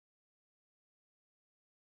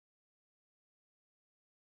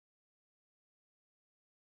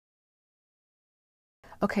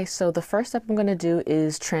Okay, so the first step I'm going to do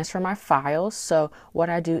is transfer my files. So what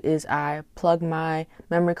I do is I plug my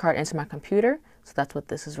memory card into my computer. So that's what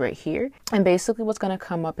this is right here. And basically what's going to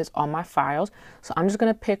come up is all my files. So I'm just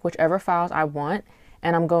going to pick whichever files I want,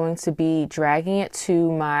 and I'm going to be dragging it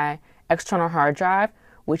to my external hard drive,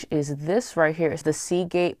 which is this right here. It's the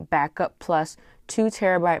Seagate Backup Plus 2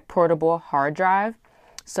 terabyte portable hard drive.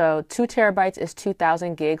 So 2 terabytes is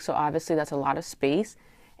 2,000 gigs. So obviously that's a lot of space.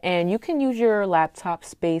 And you can use your laptop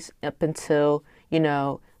space up until,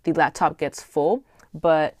 the laptop gets full.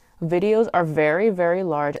 But videos are very, very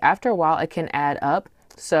large. After a while, it can add up.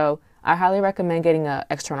 So I highly recommend getting an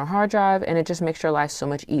external hard drive, and it just makes your life so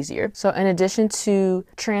much easier. So in addition to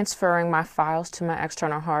transferring my files to my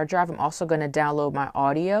external hard drive, I'm also going to download my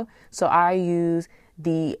audio. So I use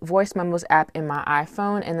the Voice Memos app in my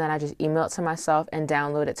iPhone, and then I just email it to myself and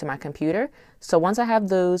download it to my computer. So once I have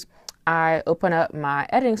those, I open up my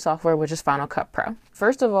editing software, which is Final Cut Pro.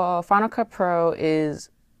 First of all, Final Cut Pro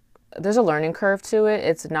there's a learning curve to it.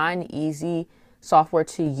 It's not an easy software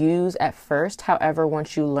to use at first. However,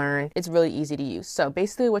 once you learn, it's really easy to use. So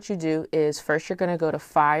basically what you do is first you're going to go to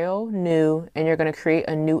File, New, and you're going to create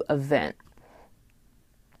a new event.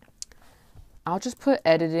 I'll just put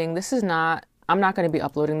editing. I'm not going to be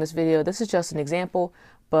uploading this video. This is just an example,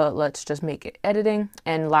 but let's just make it editing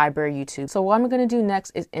and library YouTube. So what I'm going to do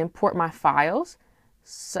next is import my files.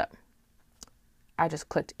 So I just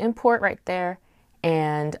clicked import right there,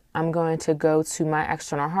 and I'm going to go to my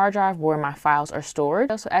external hard drive where my files are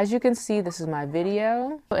stored. So as you can see, this is my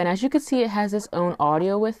video. And as you can see, it has its own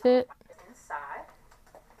audio with it.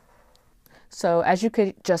 So as you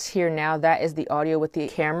could just hear now, that is the audio with the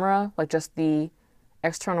camera, like just the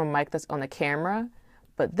external mic that's on the camera.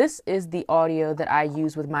 But this is the audio that I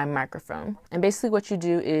use with my microphone. And basically what you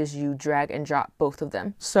do is you drag and drop both of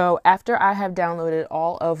them. So after I have downloaded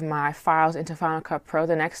all of my files into Final Cut Pro,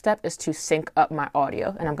 the next step is to sync up my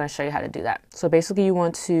audio. And I'm going to show you how to do that. So basically you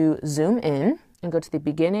want to zoom in and go to the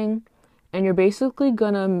beginning. And you're basically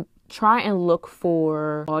going to try and look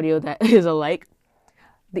for audio that is alike.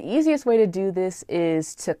 The easiest way to do this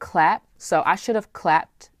is to clap. So I should have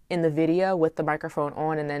clapped in the video with the microphone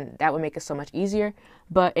on, and then that would make it so much easier.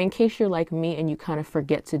 But in case you're like me and you kind of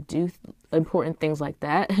forget to do important things like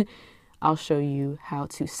that, I'll show you how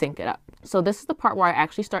to sync it up. So this is the part where I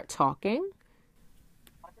actually start talking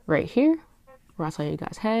right here, where I tell you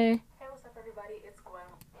guys, hey, what's up everybody, it's Gwen.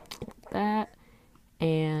 That.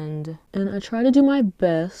 And I try to do my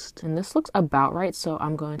best, and this looks about right, so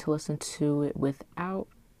I'm going to listen to it without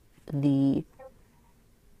the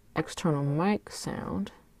external mic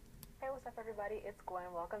sound. Everybody, it's Gwen.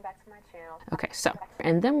 Welcome back to my channel. Okay, so,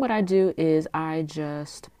 and then what I do is I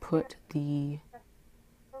just put I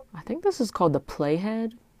think this is called the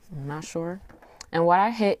playhead. I'm not sure. And what I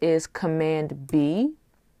hit is Command B,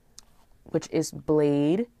 which is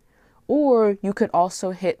blade. Or you could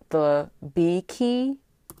also hit the B key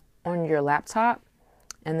on your laptop.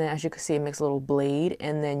 And then as you can see, it makes a little blade.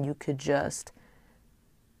 And then you could just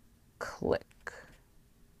click.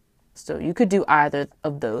 So you could do either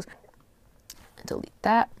of those. Delete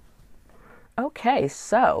that. Okay,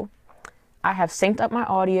 so I have synced up my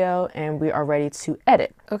audio and we are ready to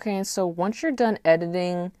edit. Okay, and so once you're done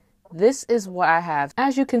editing, this is what I have.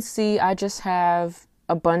 As you can see, I just have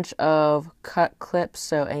a bunch of cut clips,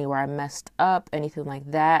 so anywhere I messed up, anything like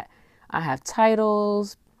that. I have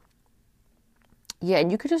titles. Yeah,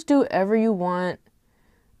 and you could just do whatever you want.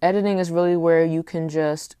 Editing is really where you can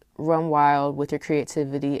just run wild with your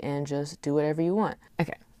creativity and just do whatever you want.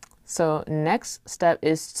 Okay. So next step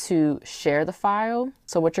is to share the file.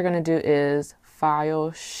 So what you're going to do is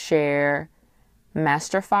File, Share,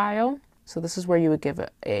 Master File. So this is where you would give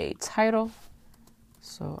it a title.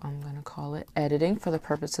 So I'm going to call it editing for the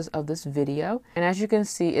purposes of this video. And as you can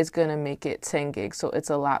see, it's going to make it 10 gigs. So it's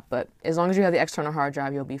a lot, but as long as you have the external hard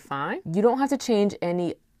drive, you'll be fine. You don't have to change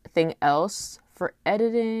anything else for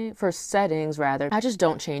editing, for settings rather. I just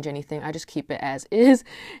don't change anything. I just keep it as is.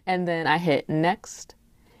 And then I hit next.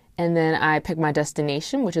 And then I pick my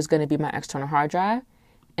destination, which is going to be my external hard drive.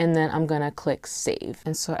 And then I'm going to click save.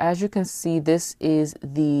 And so as you can see, this is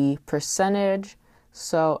the percentage.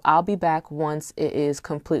 So I'll be back once it is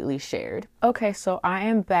completely shared. Okay, so I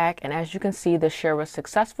am back. And as you can see, the share was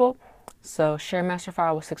successful. So share master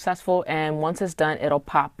file was successful. And once it's done, it'll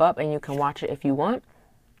pop up and you can watch it if you want.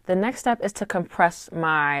 The next step is to compress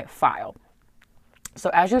my file.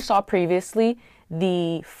 So as you saw previously,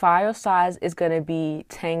 the file size is going to be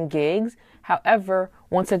 10 gigs. However,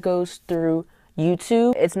 once it goes through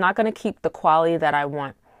YouTube, it's not going to keep the quality that I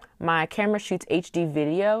want. My camera shoots HD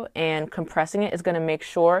video, and compressing it is going to make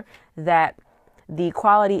sure that the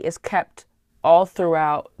quality is kept all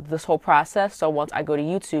throughout this whole process. So once I go to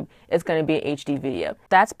YouTube, it's going to be an HD video.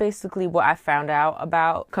 That's basically what I found out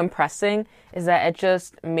about compressing, is that it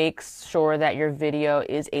just makes sure that your video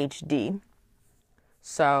is HD.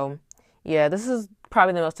 So yeah, this is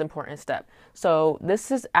probably the most important step. So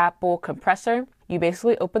this is Apple Compressor. You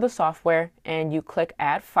basically open the software and you click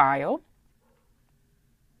Add File.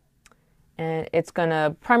 And it's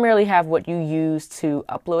gonna primarily have what you use to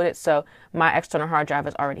upload it. So my external hard drive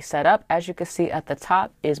is already set up. As you can see at the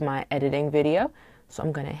top is my editing video. So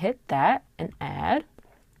I'm gonna hit that and add.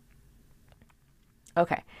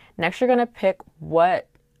 Okay, next you're gonna pick what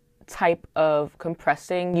type of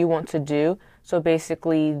compressing you want to do. So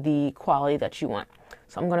basically the quality that you want.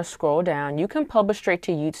 So I'm going to scroll down. You can publish straight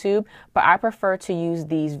to YouTube, but I prefer to use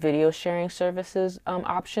these video sharing services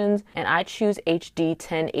options, and I choose HD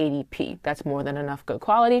 1080p. That's more than enough good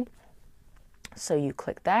quality. So you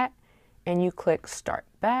click that and you click Start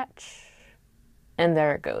Batch. And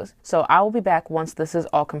there it goes. So I will be back once this is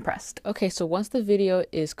all compressed. Okay, so once the video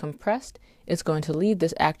is compressed, it's going to leave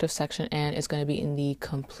this active section and it's going to be in the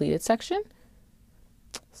completed section.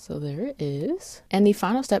 So there it is. And the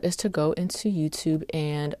final step is to go into YouTube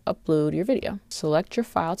and upload your video. Select your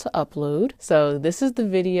file to upload. So this is the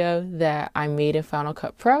video that I made in Final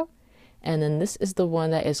Cut Pro. And then this is the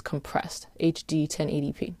one that is compressed, HD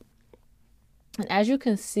 1080p. And as you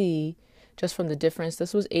can see, just from the difference,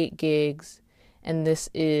 this was 8 gigs and this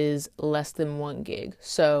is less than 1 gig.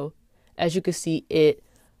 So as you can see, it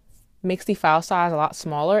makes the file size a lot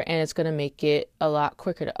smaller and it's going to make it a lot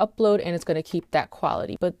quicker to upload and it's going to keep that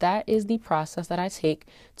quality. But that is the process that I take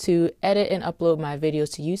to edit and upload my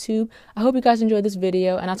videos to YouTube. I hope you guys enjoyed this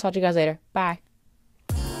video and I'll talk to you guys later. Bye.